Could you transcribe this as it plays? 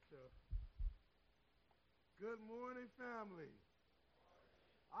Good morning, family.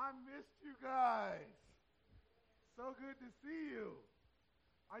 I missed you guys. So good to see you.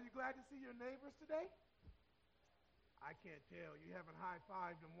 Are you glad to see your neighbors today? I can't tell. You haven't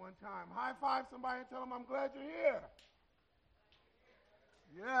high-fived them one time. High-five somebody and tell them I'm glad you're here.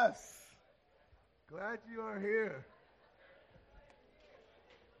 Yes. Glad you are here.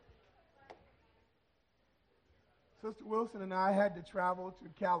 Sister Wilson and I had to travel to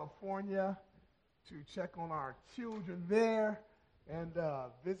California to check on our children there and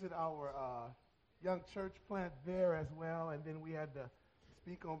visit our young church plant there as well. And then we had to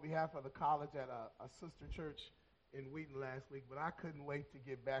speak on behalf of the college at a sister church in Wheaton last week. But I couldn't wait to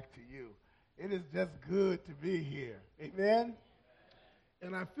get back to you. It is just good to be here. Amen?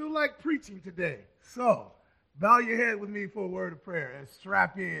 And I feel like preaching today. So bow your head with me for a word of prayer and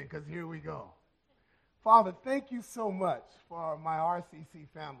strap in, because here we go. Father, thank you so much for my RCC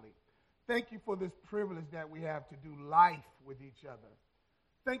family. Thank you for this privilege that we have to do life with each other.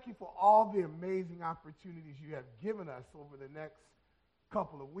 Thank you for all the amazing opportunities you have given us over the next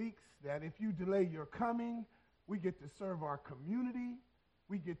couple of weeks, that if you delay your coming, we get to serve our community.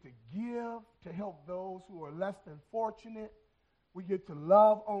 We get to give to help those who are less than fortunate. We get to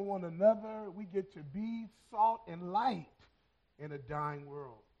love on one another. We get to be salt and light in a dying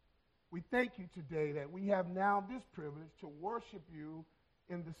world. We thank you today that we have now this privilege to worship you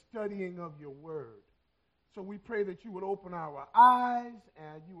in the studying of your word. So we pray that you would open our eyes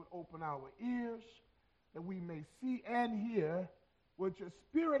and you would open our ears, that we may see and hear what your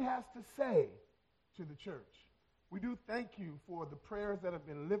Spirit has to say to the church. We do thank you for the prayers that have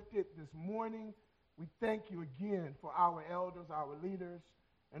been lifted this morning. We thank you again for our elders, our leaders,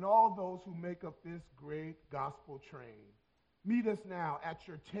 and all those who make up this great gospel train. Meet us now at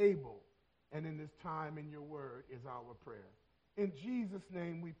your table, and in this time in your word is our prayer. In Jesus'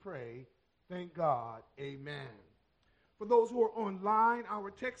 name we pray. Thank God. Amen. For those who are online,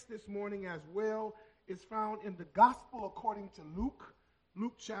 our text this morning as well is found in the Gospel according to Luke,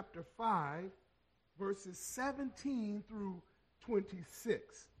 Luke chapter 5, verses 17 through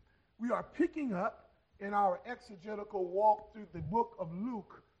 26. We are picking up in our exegetical walk through the book of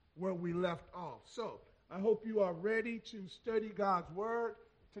Luke where we left off. So I hope you are ready to study God's word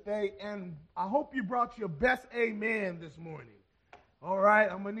today, and I hope you brought your best amen this morning. All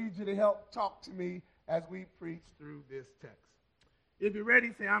right, I'm going to need you to help talk to me as we preach through this text. If you're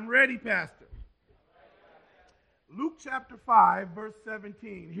ready, say, I'm ready, Pastor. Luke chapter 5, verse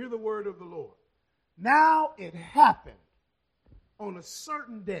 17. Hear the word of the Lord. Now it happened on a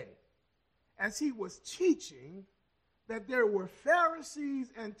certain day, as he was teaching, that there were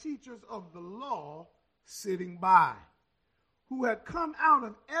Pharisees and teachers of the law sitting by, who had come out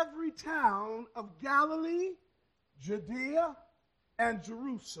of every town of Galilee, Judea, and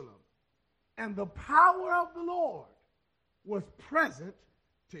Jerusalem. And the power of the Lord was present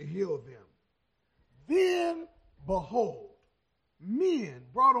to heal them. Then, behold, men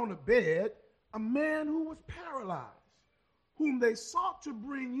brought on a bed a man who was paralyzed, whom they sought to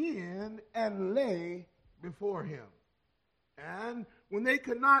bring in and lay before him. And when they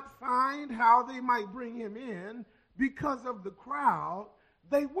could not find how they might bring him in because of the crowd,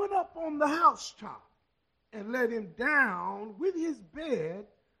 they went up on the housetop and let him down with his bed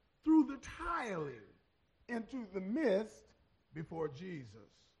through the tiling into the midst before Jesus.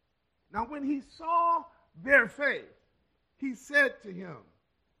 Now when he saw their faith, he said to him,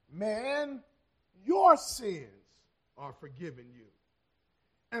 Man, your sins are forgiven you.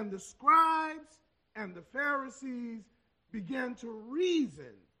 And the scribes and the Pharisees began to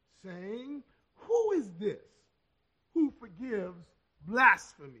reason, saying, Who is this who forgives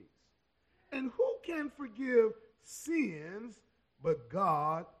blasphemies? And who can forgive sins but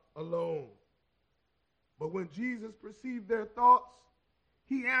God alone? But when Jesus perceived their thoughts,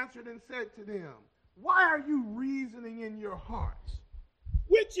 he answered and said to them, Why are you reasoning in your hearts?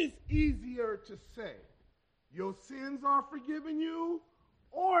 Which is easier to say, Your sins are forgiven you,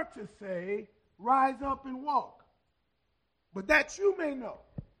 or to say, Rise up and walk? But that you may know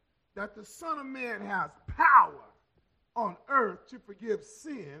that the Son of Man has power on earth to forgive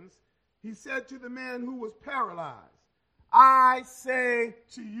sins, he said to the man who was paralyzed, I say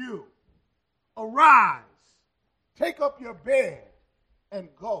to you, arise, take up your bed, and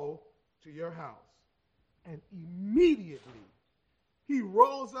go to your house. And immediately he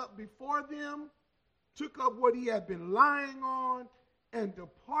rose up before them, took up what he had been lying on, and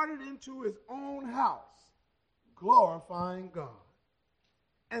departed into his own house, glorifying God.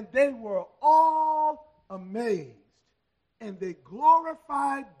 And they were all amazed, and they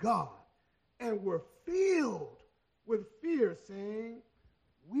glorified God, and were filled with fear, saying,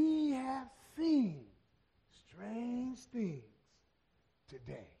 We have seen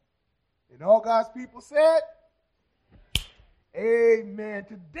And all God's people said, amen.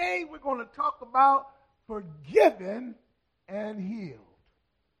 Today we're going to talk about forgiven and healed.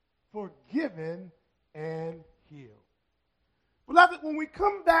 Forgiven and healed. Beloved, when we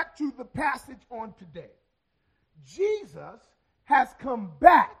come back to the passage on today, Jesus has come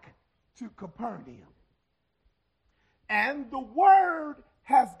back to Capernaum. And the word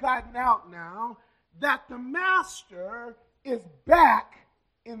has gotten out now that the master is back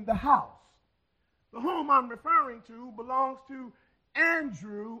in the house. The home I'm referring to belongs to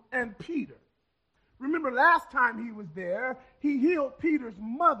Andrew and Peter. Remember last time he was there, he healed Peter's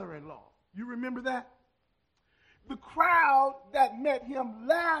mother-in-law. You remember that? The crowd that met him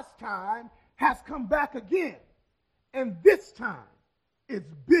last time has come back again. And this time,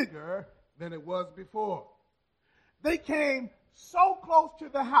 it's bigger than it was before. They came so close to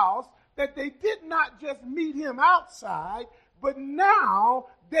the house that they did not just meet him outside, but now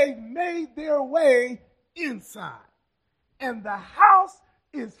they made their way inside. And the house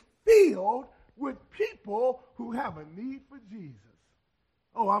is filled with people who have a need for Jesus.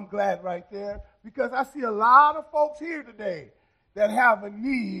 Oh, I'm glad right there, because I see a lot of folks here today that have a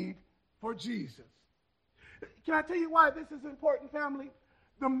need for Jesus. Can I tell you why this is important, family?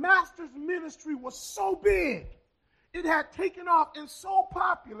 The master's ministry was so big. It had taken off and so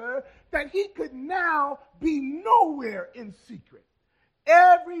popular that he could now be nowhere in secret.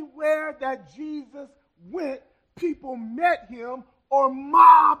 Everywhere that Jesus went, people met him or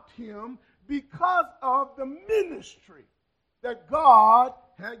mobbed him because of the ministry that God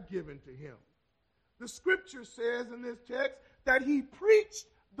had given to him. The scripture says in this text that he preached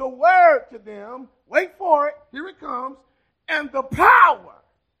the word to them. Wait for it. Here it comes. And the power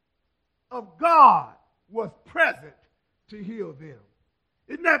of God was present to heal them.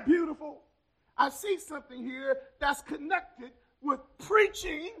 Isn't that beautiful? I see something here that's connected with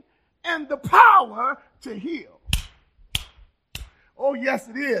preaching and the power to heal. Oh, yes,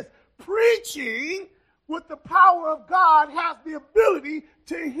 it is. Preaching with the power of God has the ability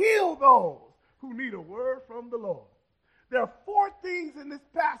to heal those who need a word from the Lord. There are 4 things in this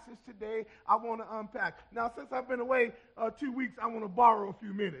passage today I want to unpack. Now, since I've been away 2 weeks, I want to borrow a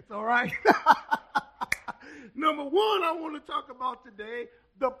few minutes, all right? Number 1, I want to talk about today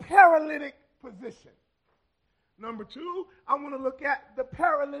the paralytic position. Number 2, I want to look at the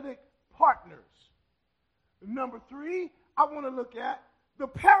paralytic partners. Number 3, I want to look at the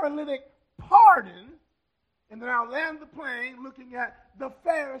paralytic pardon. And then I'll land the plane looking at the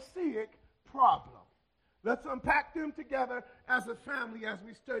Pharisaic problem. Let's unpack them together as a family as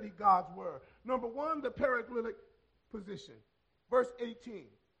we study God's word. Number 1, the paralytic position. Verse 18.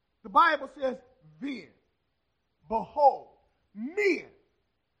 The Bible says, then, behold, men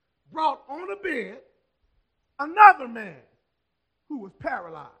brought on a bed another man who was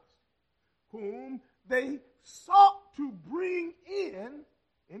paralyzed, whom they sought to bring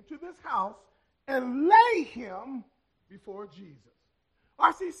into this house and lay him before Jesus.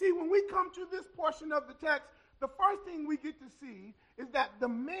 RCC, when we come to this portion of the text, the first thing we get to see is that the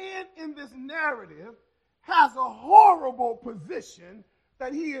man in this narrative has a horrible position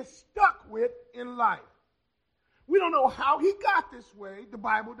that he is stuck with in life. We don't know how he got this way. The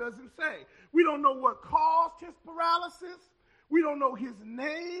Bible doesn't say. We don't know what caused his paralysis. We don't know his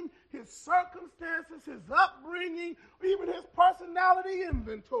name, his circumstances, his upbringing, or even his personality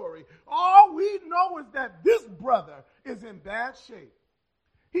inventory. All we know is that this brother is in bad shape.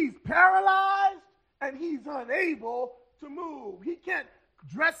 He's paralyzed and he's unable to move. He can't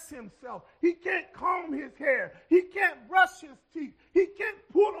dress himself. He can't comb his hair. He can't brush his teeth. He can't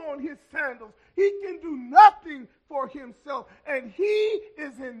put on his sandals. He can do nothing for himself. And he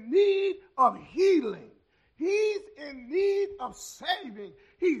is in need of healing. He's in need of saving.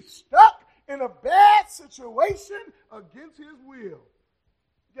 He's stuck in a bad situation against his will.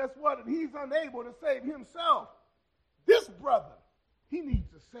 Guess what? And he's unable to save himself. This brother, he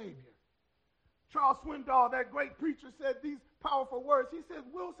needs a Savior. Charles Swindoll, that great preacher, said these powerful words. He said,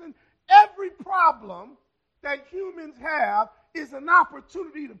 Wilson, every problem that humans have is an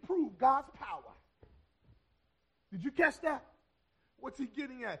opportunity to prove God's power. Did you catch that? What's he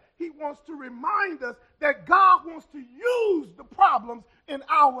getting at? He wants to remind us that God wants to use the problems in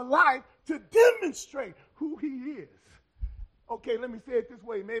our life to demonstrate who he is. Okay, let me say it this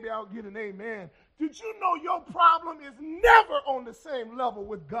way. Maybe I'll get an amen. Did you know your problem is never on the same level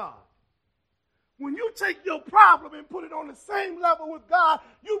with God? When you take your problem and put it on the same level with God,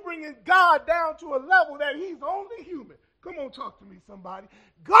 you're bringing God down to a level that he's only human. Come on, talk to me, somebody.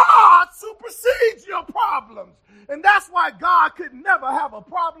 God supersedes your problems. And that's why God could never have a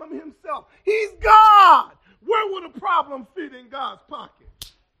problem himself. He's God. Where would a problem fit in God's pocket?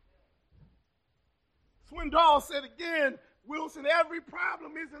 Swindoll said again, Wilson, every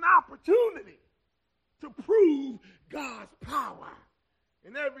problem is an opportunity to prove God's power.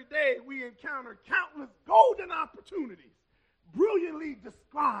 And every day we encounter countless golden opportunities, brilliantly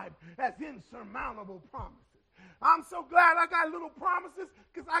described as insurmountable promises. I'm so glad I got little promises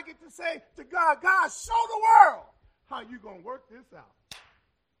because I get to say to God, God, show the world how you going to work this out.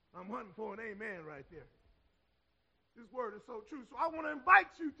 I'm hunting for an amen right there. This word is so true. So I want to invite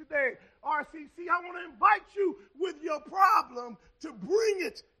you today, RCC, I want to invite you with your problem to bring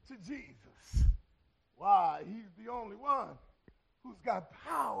it to Jesus. Why? He's the only one who's got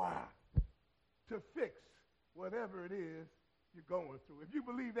power to fix whatever it is you're going through. If you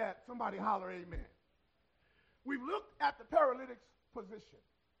believe that, somebody holler amen. We've looked at the paralytic's position.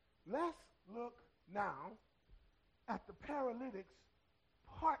 Let's look now at the paralytic's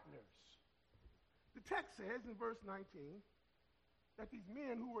partners. The text says in verse 19 that these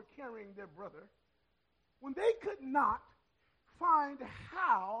men who were carrying their brother, when they could not find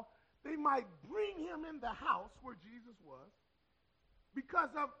how they might bring him in the house where Jesus was, because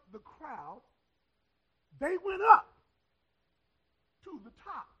of the crowd, they went up to the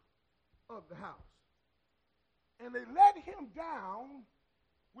top of the house. And they let him down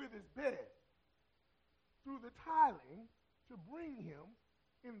with his bed through the tiling to bring him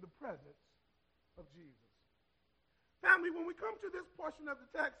in the presence of Jesus. Family, when we come to this portion of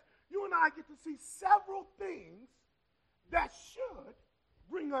the text, you and I get to see several things that should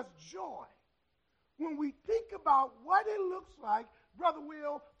bring us joy when we think about what it looks like, Brother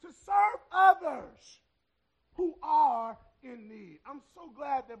Will, to serve others who are in need. I'm so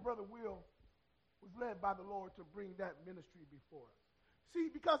glad that Brother Will was led by the Lord to bring that ministry before us. See,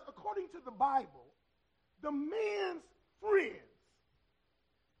 because according to the Bible, the man's friends,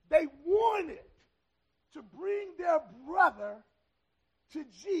 they wanted to bring their brother to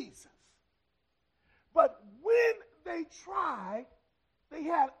Jesus. But when they tried, they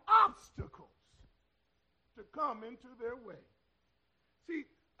had obstacles to come into their way. See,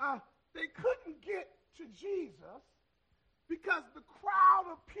 they couldn't get to Jesus because the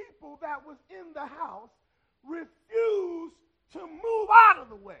crowd of people that was in the house refused to move out of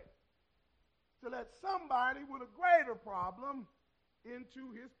the way to let somebody with a greater problem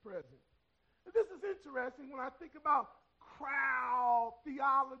into his presence. And this is interesting when I think about crowd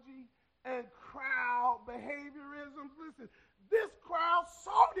theology and crowd behaviorism. Listen, this crowd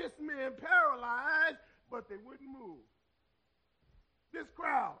saw this man paralyzed, but they wouldn't move. This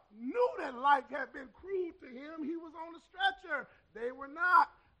crowd knew that life had been cruel to him. He was on a stretcher. They were not,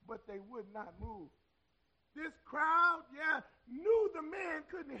 but they would not move. This crowd, knew the man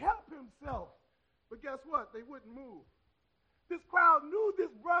couldn't help himself. But guess what? They wouldn't move. This crowd knew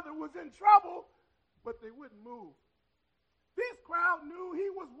this brother was in trouble, but they wouldn't move. This crowd knew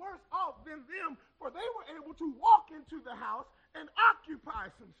he was worse off than them, for they were able to walk into the house and occupy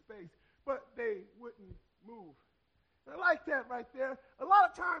some space, but they wouldn't move. And I like that right there. A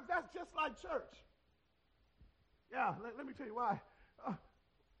lot of times that's just like church. Yeah, let me tell you why.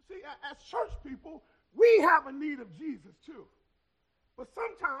 See, as church people, we have a need of Jesus too. But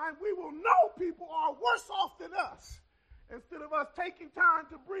sometimes we will know people are worse off than us. Instead of us taking time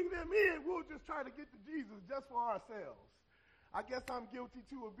to bring them in, we'll just try to get to Jesus just for ourselves. I guess I'm guilty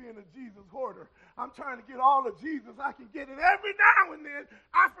too of being a Jesus hoarder. I'm trying to get all the Jesus I can get, and every now and then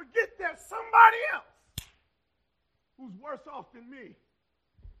I forget there's somebody else who's worse off than me,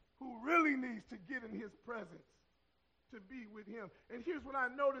 who really needs to get in his presence to be with him. And here's what I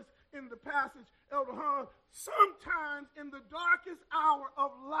noticed in the passage, Elder Hahn, sometimes in the darkest hour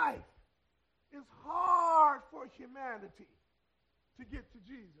of life, it's hard for humanity to get to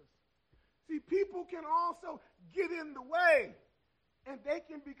Jesus. See, people can also get in the way, and they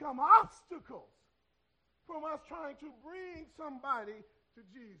can become obstacles from us trying to bring somebody to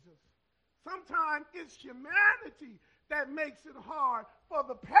Jesus. Sometimes it's humanity that makes it hard for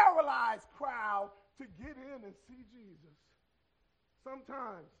the paralyzed crowd to get in and see Jesus.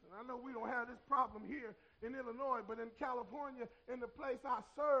 Sometimes, and I know we don't have this problem here in Illinois, but in California, in the place I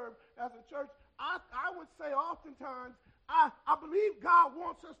serve as a church, I would say oftentimes, I believe God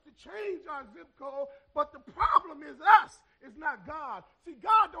wants us to change our zip code, but the problem is us. It's not God. See,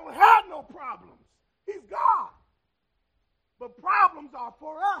 God don't have no problems. He's God. But problems are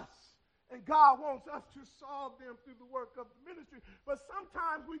for us. And God wants us to solve them through the work of the ministry. But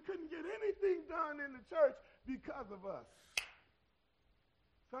sometimes we couldn't get anything done in the church because of us.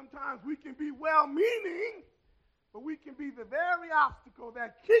 Sometimes we can be well-meaning, but we can be the very obstacle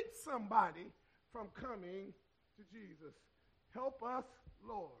that keeps somebody from coming to Jesus. Help us,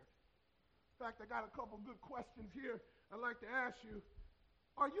 Lord. In fact, I got a couple good questions here I'd like to ask you.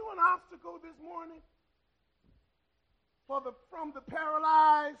 Are you an obstacle this morning? from the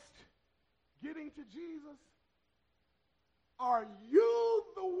paralyzed getting to Jesus? Are you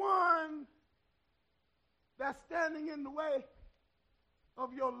the one that's standing in the way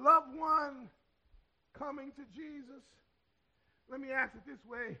of your loved one coming to Jesus? Let me ask it this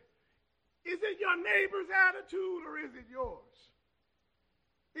way. Is it your neighbor's attitude or is it yours?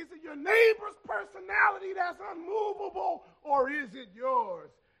 Is it your neighbor's personality that's unmovable or is it yours?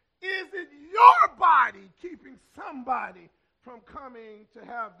 Is it your body keeping somebody from coming to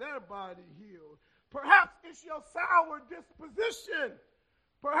have their body healed? Perhaps it's your sour disposition.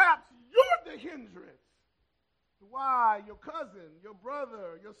 Perhaps you're the hindrance to why your cousin, your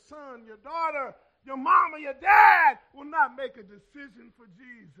brother, your son, your daughter, your mama, your dad will not make a decision for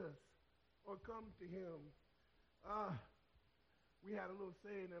Jesus or come to him. We had a little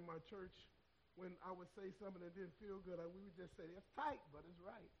saying in my church when I would say something that didn't feel good. We would just say, it's tight, but it's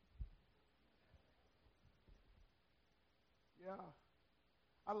right. Yeah.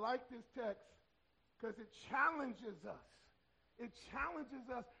 I like this text because it challenges us. It challenges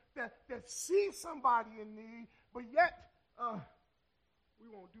us that see somebody in need, but yet we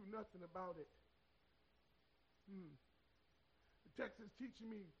won't do nothing about it. The text is teaching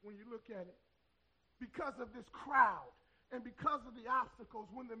me, when you look at it, because of this crowd and because of the obstacles,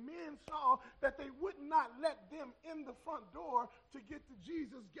 when the men saw that they would not let them in the front door to get to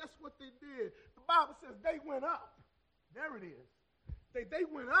Jesus, guess what they did? The Bible says they went up. There it is. They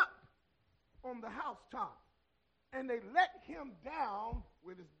went up on the housetop, and they let him down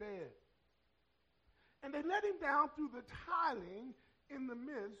with his bed. And they let him down through the tiling in the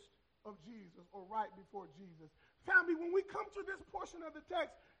midst of Jesus, or right before Jesus. Family, when we come to this portion of the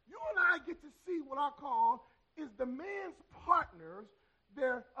text, you and I get to see what I call is the man's partners. They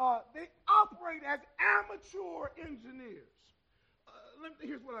operate as amateur engineers.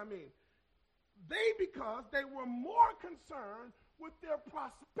 Here's what I mean. Because they were more concerned with their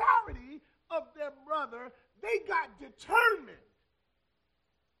prosperity of their brother, they got determined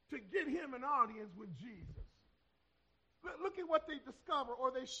to get him an audience with Jesus. Look at what they discover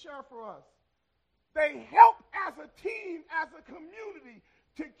or they share for us. They help as a team, as a community,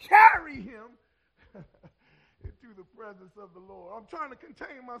 to carry him into the presence of the Lord. I'm trying to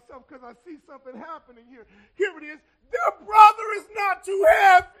contain myself because I see something happening here. Here it is. Their brother is not too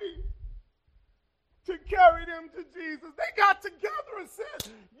heavy to carry them to Jesus. They got together and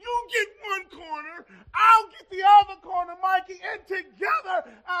said, you get one corner, I'll get the other corner, Mikey, and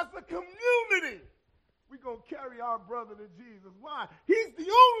together as a community, we're going to carry our brother to Jesus. Why? He's the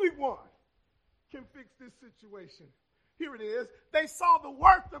only one can fix this situation. Here it is. They saw the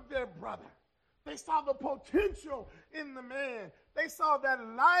worth of their brother. They saw the potential in the man. They saw that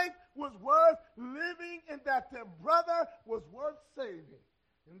life was worth living and that their brother was worth saving.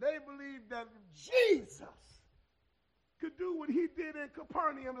 And they believed that Jesus could do what he did in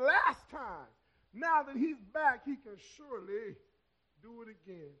Capernaum last time. Now that he's back, he can surely do it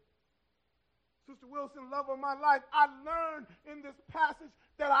again. Sister Wilson, love of my life, I learned in this passage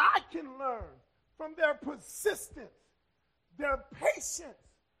that I can learn from their persistence, their patience,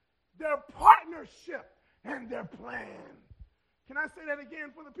 their partnership, and their plan. Can I say that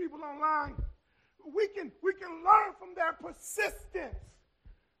again for the people online? We can learn from their persistence,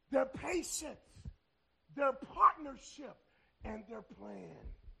 their patience, their partnership, and their plan.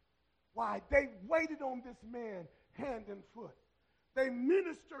 Why? They waited on this man hand and foot. They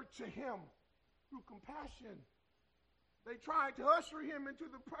ministered to him through compassion. They tried to usher him into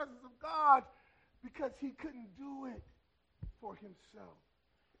the presence of God because he couldn't do it for himself.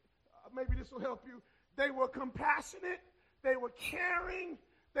 Maybe this will help you. They were compassionate, they were caring,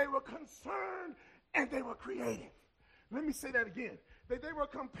 they were concerned, and they were creative. Let me say that again. They were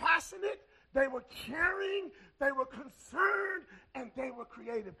compassionate, they were caring, they were concerned, and they were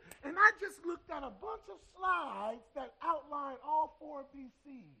creative. And I just looked at a bunch of slides that outline all four of these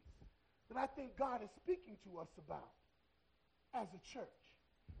C's that I think God is speaking to us about as a church.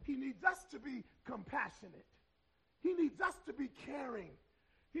 He needs us to be compassionate. He needs us to be caring.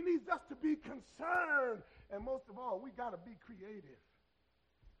 He needs us to be concerned. And most of all, we got to be creative.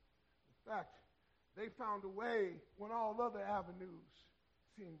 In fact, they found a way when all other avenues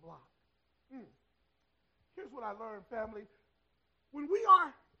seemed blocked. Here's what I learned, family. When we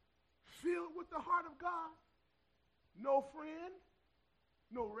are filled with the heart of God, no friend,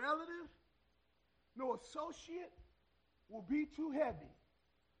 no relative, no associate will be too heavy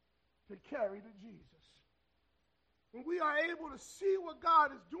to carry to Jesus. When we are able to see what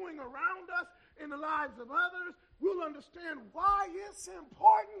God is doing around us in the lives of others, we'll understand why it's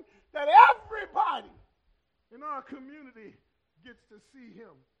important that everybody in our community gets to see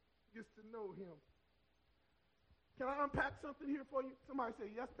him, gets to know him. Can I unpack something here for you? Somebody say,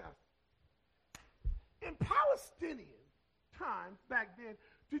 yes, Pastor. In Palestinian times back then,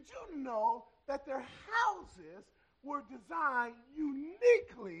 did you know that their houses were designed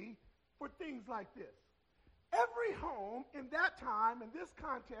uniquely for things like this? Every home in that time, in this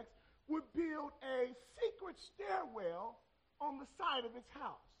context, would build a secret stairwell on the side of its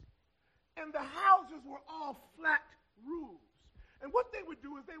house. And the houses were all flat roofs. And what they would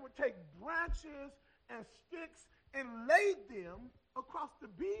do is they would take branches and sticks and lay them across the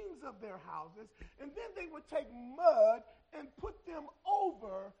beams of their houses, and then they would take mud and put them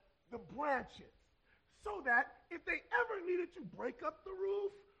over the branches, so that if they ever needed to break up the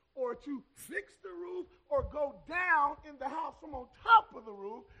roof or to fix the roof or go down in the house from on top of the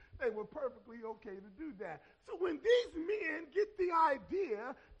roof, they were perfectly okay to do that. So when these men get the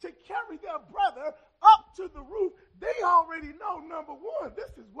idea to carry their brother up to the roof, they already know, number one,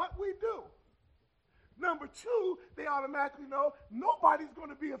 this is what we do. Number two, they automatically know nobody's going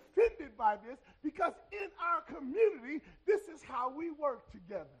to be offended by this, because in our community, this is how we work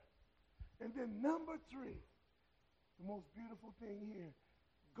together. And then number three, the most beautiful thing here,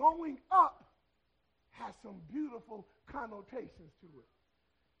 going up has some beautiful connotations to it.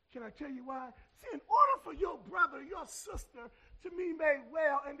 Can I tell you why? See, in order for your brother, your sister to be made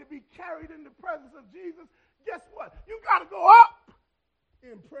well and to be carried in the presence of Jesus, guess what? You got to go up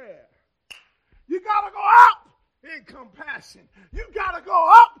in prayer. You got to go up in compassion. You got to go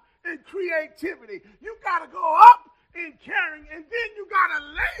up in creativity. You got to go up in caring. And then you got to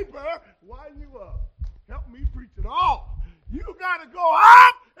labor while you up. Help me preach it all. You got to go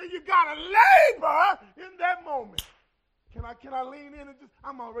up and you got to labor in that moment. Can I lean in and just,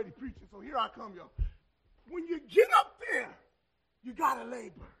 I'm already preaching, so here I come, y'all. When you get up there, you got to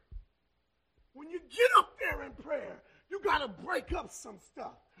labor. When you get up there in prayer, you got to break up some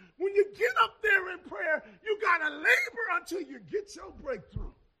stuff. When you get up there in prayer, you got to labor until you get your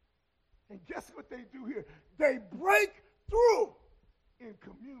breakthrough. And guess what they do here? They break through in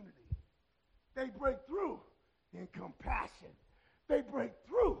community. They break through in compassion. They break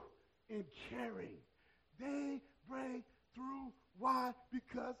through in caring. They break through. Why?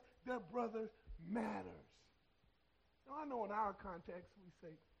 Because their brother matters. Now, I know in our context we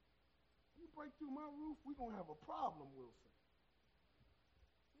say, you break through my roof, we're going to have a problem, Wilson.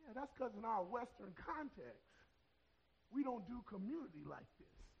 Yeah, that's because in our Western context, we don't do community like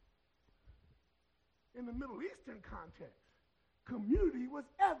this. In the Middle Eastern context, community was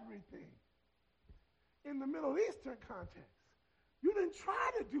everything. In the Middle Eastern context, you didn't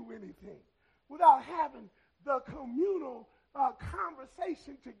try to do anything without having the communal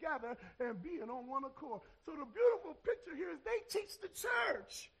conversation together and being on one accord. So the beautiful picture here is they teach the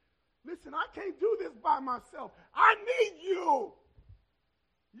church. Listen, I can't do this by myself. I need you.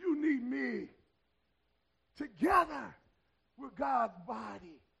 You need me. Together, we're God's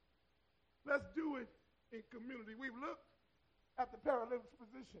body. Let's do it in community. We've looked at the paralytic's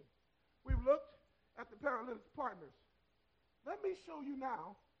position. We've looked at the paralytic's partners. Let me show you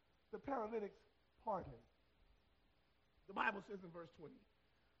now the paralytic's pardon. The Bible says in verse 20,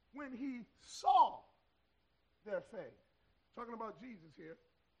 when he saw their faith, talking about Jesus here,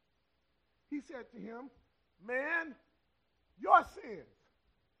 he said to him, man, your sins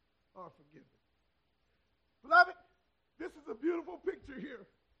are forgiven. Beloved, this is a beautiful picture here.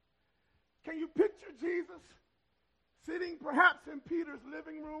 Can you picture Jesus sitting perhaps in Peter's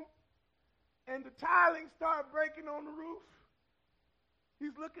living room and the tiling start breaking on the roof?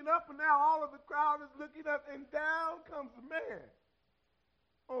 He's looking up, and now all of the crowd is looking up, and down comes a man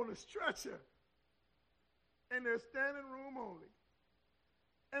on a stretcher. And there's standing room only.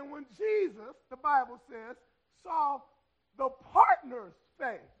 And when Jesus, the Bible says, saw the partner's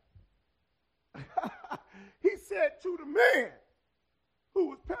faith, he said to the man who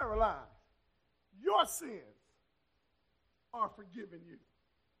was paralyzed, your sins are forgiven you.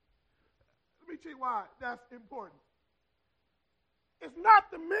 Let me tell you why that's important. It's not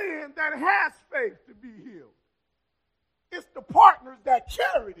the man that has faith to be healed. It's the partners that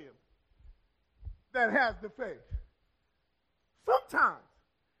carried him that has the faith. Sometimes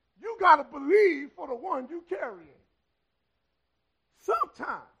you got to believe for the one you carrying.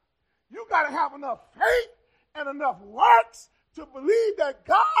 Sometimes you got to have enough faith and enough works to believe that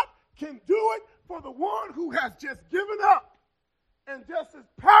God can do it for the one who has just given up and just is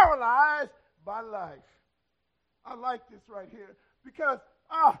paralyzed by life. I like this right here. Because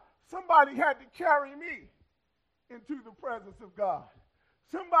somebody had to carry me into the presence of God.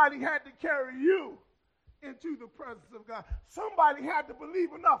 Somebody had to carry you into the presence of God. Somebody had to believe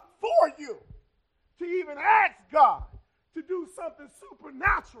enough for you to even ask God to do something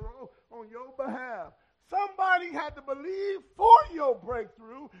supernatural on your behalf. Somebody had to believe for your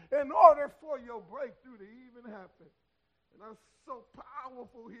breakthrough in order for your breakthrough to even happen. And that's so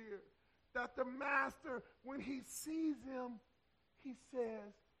powerful here that the master, when he sees him, he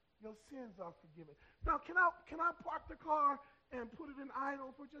says, your sins are forgiven. Now, can I park the car and put it in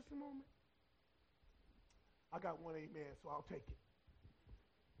idle for just a moment? I got one amen, so I'll take it.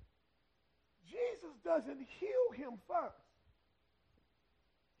 Jesus doesn't heal him first.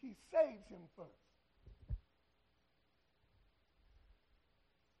 He saves him first.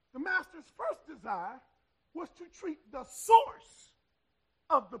 The master's first desire was to treat the source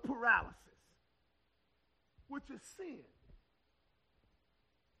of the paralysis, which is sin.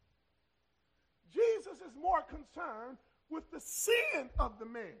 Jesus is more concerned with the sin of the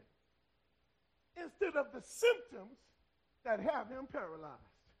man instead of the symptoms that have him paralyzed.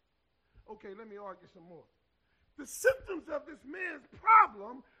 Okay, let me argue some more. The symptoms of this man's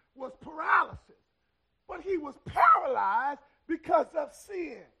problem was paralysis, but he was paralyzed because of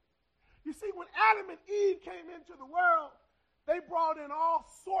sin. You see, when Adam and Eve came into the world, they brought in all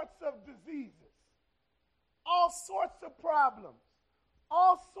sorts of diseases, all sorts of problems,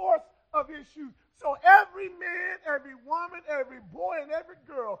 all sorts of issues. So every man, every woman, every boy, and every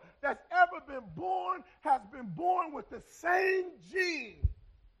girl that's ever been born has been born with the same gene.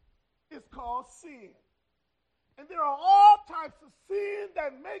 It's called sin. And there are all types of sin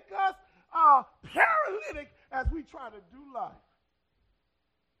that make us paralytic as we try to do life.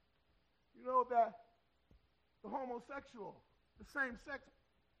 You know that the homosexual, the same-sex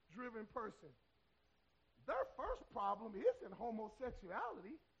driven person, their first problem isn't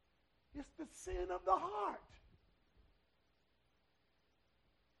homosexuality. It's the sin of the heart.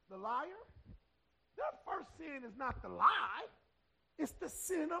 The liar, their first sin is not the lie. It's the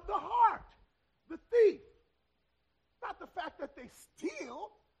sin of the heart. The thief, not the fact that they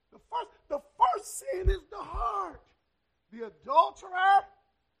steal. The first sin is the heart. The adulterer,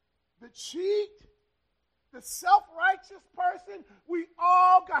 the cheat, the self-righteous person, we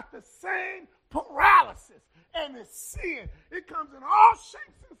all got the same paralysis, and it's sin. It comes in all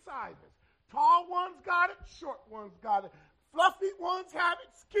shapes and sizes. Tall ones got it, short ones got it. Fluffy ones have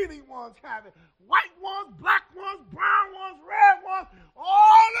it, skinny ones have it. White ones, black ones, brown ones, red ones.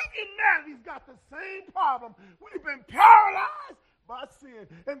 All of humanity's got the same problem. We've been paralyzed by sin.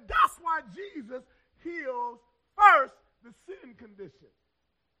 And that's why Jesus heals first the sin condition.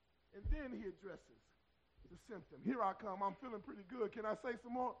 And then he addresses the symptom. Here I come. I'm feeling pretty good. Can I say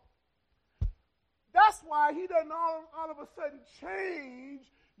some more? That's why he doesn't all of a sudden change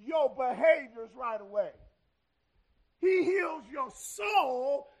your behaviors right away. He heals your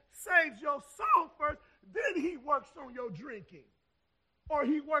soul, saves your soul first, then he works on your drinking, or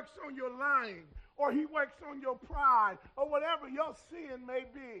he works on your lying, or he works on your pride, or whatever your sin may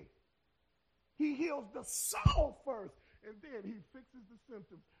be. He heals the soul first, and then he fixes the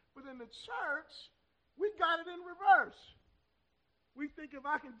symptoms. But in the church, we got it in reverse. We think if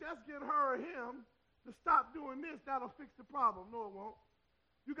I can just get her or him to stop doing this, that'll fix the problem. No, it won't.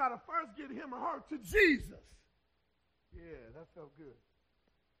 You got to first get him or her to Jesus. Yeah, that felt good.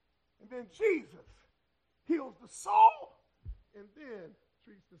 And then Jesus heals the soul and then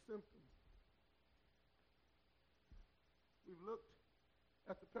treats the symptoms. We've looked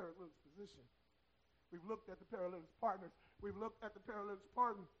at the paralytic's position. We've looked at the paralytic's partners. We've looked at the paralytic's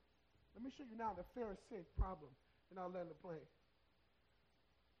pardon. Let me show you now the Pharisaic problem, and I'll land the plane.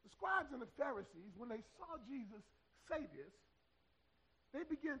 The scribes and the Pharisees, when they saw Jesus say this, they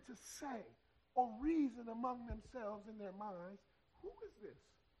began to say or reason among themselves in their minds, who is this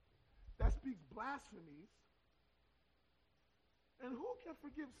that speaks blasphemies? And who can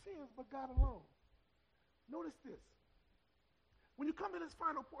forgive sins but God alone? Notice this. When you come to this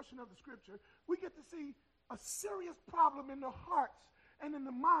final portion of the scripture, we get to see a serious problem in the hearts and in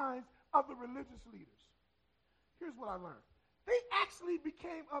the minds of the religious leaders. Here's what I learned. They actually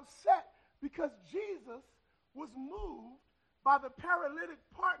became upset because Jesus was moved by the paralytic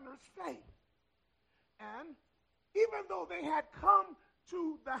partner's faith. And even though they had come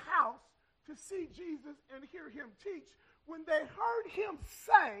to the house to see Jesus and hear him teach, when they heard him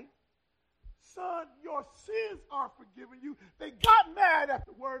say, son, your sins are forgiven you, they got mad at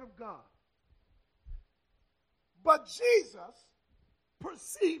the word of God. But Jesus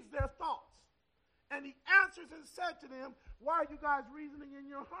perceives their thoughts. And he answers and said to them, why are you guys reasoning in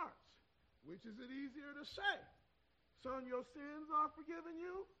your hearts? Which is it easier to say? Son, your sins are forgiven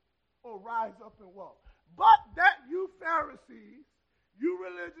you, or rise up and walk? But that you Pharisees, you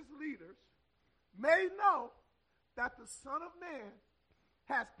religious leaders, may know that the Son of Man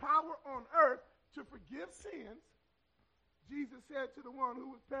has power on earth to forgive sins, Jesus said to the one who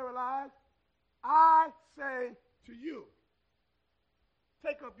was paralyzed, I say to you,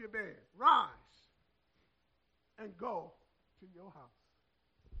 take up your bed, rise, and go to your house.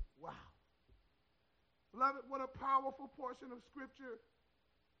 Wow. Beloved, what a powerful portion of Scripture.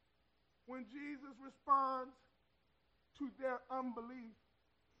 When Jesus responds to their unbelief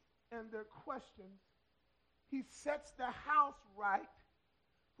and their questions, he sets the house right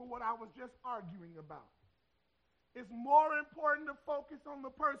for what I was just arguing about. It's more important to focus on the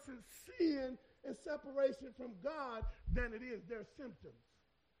person's sin and separation from God than it is their symptoms.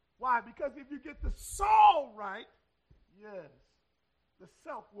 Why? Because if you get the soul right, yes, the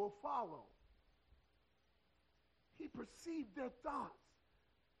self will follow. He perceived their thoughts.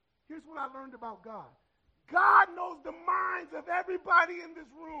 Here's what I learned about God. God knows the minds of everybody in this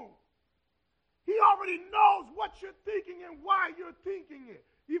room. He already knows what you're thinking and why you're thinking it,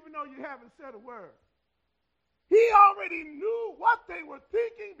 even though you haven't said a word. He already knew what they were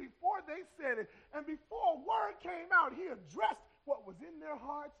thinking before they said it. And before a word came out, he addressed what was in their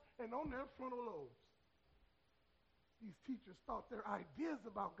hearts and on their frontal lobes. These teachers thought their ideas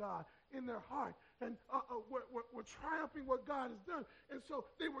about God in their heart and were triumphing what God has done. And so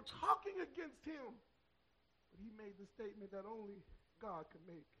they were talking against him. But he made the statement that only God could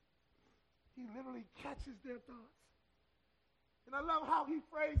make. He literally catches their thoughts. And I love how he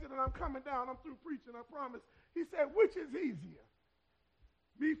phrased it, and I'm coming down. I'm through preaching, I promise. He said, which is easier?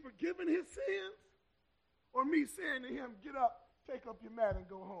 Me forgiving his sins or me saying to him, get up, take up your mat, and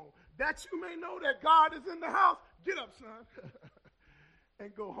go home? That you may know that God is in the house. Get up, son,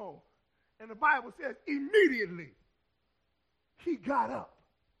 and go home. And the Bible says immediately he got up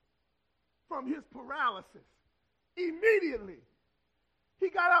from his paralysis. Immediately. He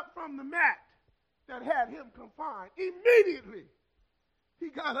got up from the mat that had him confined. Immediately. He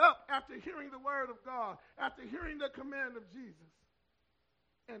got up after hearing the word of God, after hearing the command of Jesus,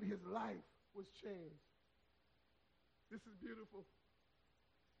 and his life was changed. This is beautiful.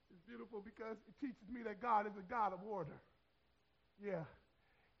 It's beautiful because it teaches me that God is a God of order. Yeah.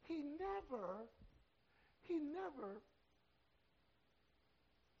 He never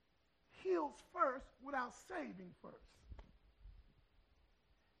heals first without saving first.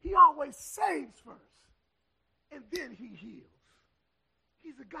 He always saves first, and then he heals.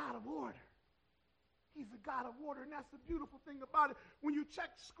 He's a God of order. He's a God of order, and that's the beautiful thing about it. When you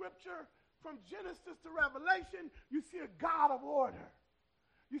check Scripture from Genesis to Revelation, you see a God of order.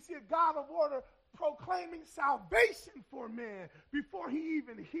 You see a God of order proclaiming salvation for man before he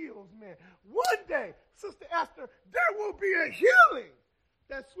even heals man. One day, Sister Esther, there will be a healing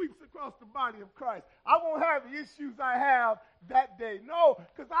that sweeps across the body of Christ. I won't have the issues I have that day. No,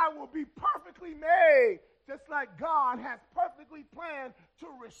 because I will be perfectly made, just like God has perfectly planned to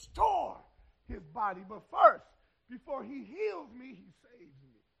restore his body. But first, before he heals me, he saves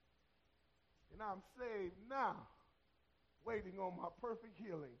me. And I'm saved now, waiting on my perfect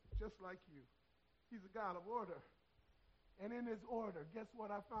healing, just like you. He's a God of order. And in his order, guess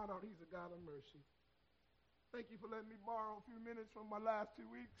what? I found out he's a God of mercy. Thank you for letting me borrow a few minutes from my last 2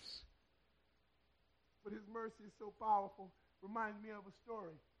 weeks. But his mercy is so powerful. Reminds me of a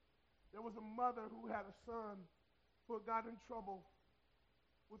story. There was a mother who had a son who had got in trouble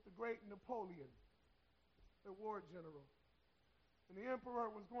with the great Napoleon, the war general. And the emperor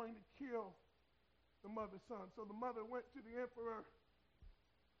was going to kill the mother's son. So the mother went to the emperor,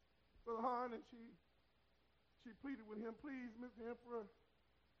 Brother Hahn, and she pleaded with him, please, Mr. Emperor,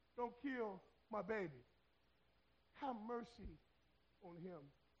 don't kill my baby. Have mercy on him.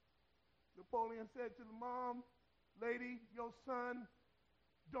 Napoleon said to the mom, lady, your son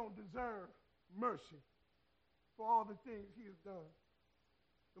don't deserve mercy for all the things he has done.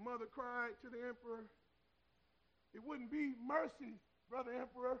 The mother cried to the emperor, it wouldn't be mercy, Brother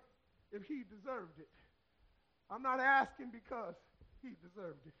Emperor, if he deserved it. I'm not asking because he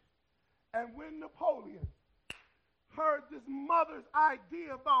deserved it. And when Napoleon heard this mother's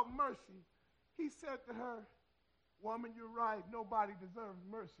idea about mercy, he said to her, woman, you're right. Nobody deserves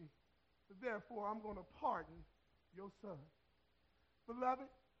mercy. So therefore, I'm going to pardon your son. Beloved,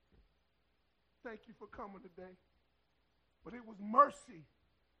 thank you for coming today. But it was mercy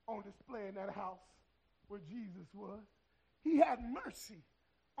on display in that house where Jesus was. He had mercy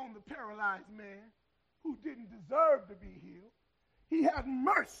on the paralyzed man who didn't deserve to be healed. He had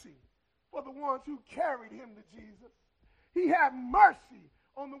mercy for the ones who carried him to Jesus. He had mercy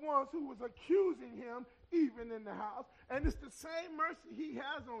on the ones who was accusing him, even in the house. And it's the same mercy he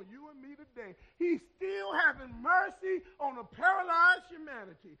has on you and me today. He's still having mercy on a paralyzed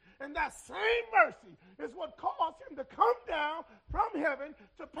humanity. And that same mercy is what caused him to come down from heaven,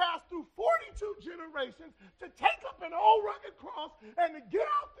 to pass through 42 generations, to take up an old rugged cross, and to get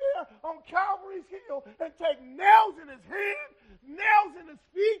out there on Calvary's hill and take nails in his hand, nails in his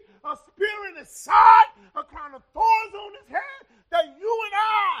feet, a spear in his side, a crown of thorns on his head, that you and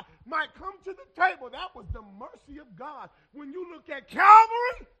I might come to the table. That was the mercy of God. When you look at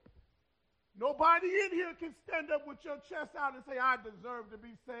Calvary, nobody in here can stand up with your chest out and say, I deserve to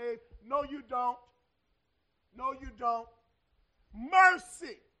be saved. No, you don't. No, you don't.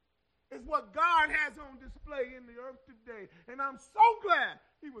 Mercy is what God has on display in the earth today. And I'm so glad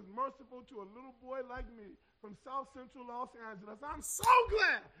he was merciful to a little boy like me from South Central Los Angeles. I'm so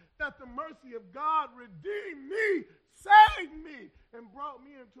glad that the mercy of God redeemed me, saved me, and brought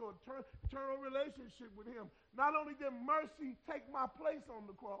me into an eternal relationship with him. Not only did mercy take my place on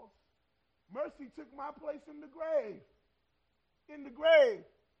the cross, mercy took my place in the grave. In the grave,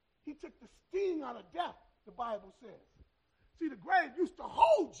 he took the sting out of death, the Bible says. See, the grave used to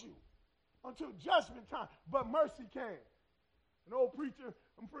hold you until judgment time, but mercy came. An old preacher,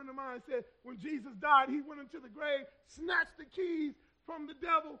 a friend of mine, said when Jesus died, he went into the grave, snatched the keys from the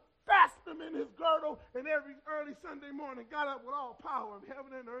devil, fastened them in his girdle, and every early Sunday morning got up with all power of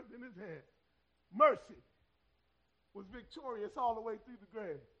heaven and earth in his hand. Mercy was victorious all the way through the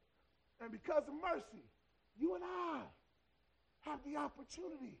grave. And because of mercy, you and I have the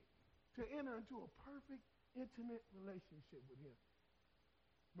opportunity to enter into a perfect, intimate relationship with him.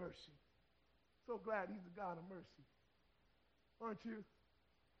 Mercy. So glad he's a God of mercy. Aren't you?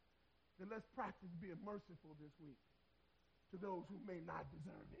 Then let's practice being merciful this week to those who may not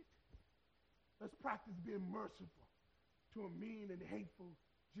deserve it. Let's practice being merciful to a mean and hateful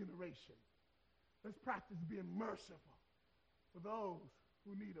generation. Let's practice being merciful for those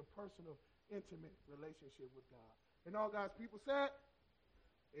who need a personal, intimate relationship with God. And all God's people said,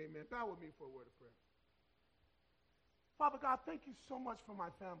 amen. Bow with me for a word of prayer. Father God, thank you so much for my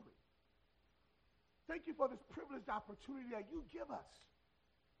family. Thank you for this privileged opportunity that you give us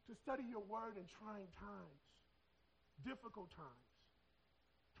to study your word in trying times, difficult times,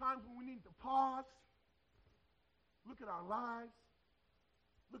 times when we need to pause, look at our lives,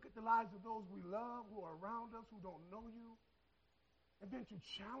 look at the lives of those we love who are around us who don't know you, and then to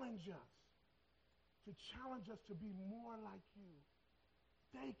challenge us to be more like you.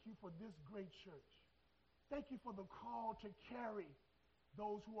 Thank you for this great church. Thank you for the call to carry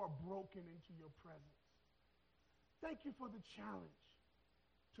those who are broken into your presence. Thank you for the challenge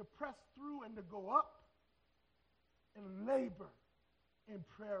to press through and to go up and labor in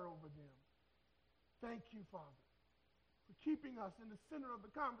prayer over them. Thank you, Father, for keeping us in the center of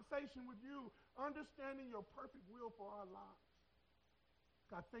the conversation with you, understanding your perfect will for our lives.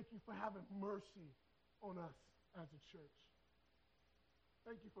 God, thank you for having mercy on us as a church.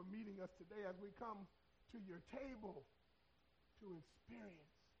 Thank you for meeting us today as we come to your table to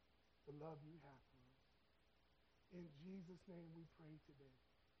experience the love you have for us. In Jesus' name we pray today.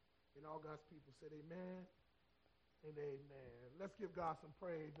 And all God's people said amen and amen. Let's give God some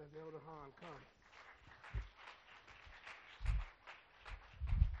praise as Elder Hahn comes.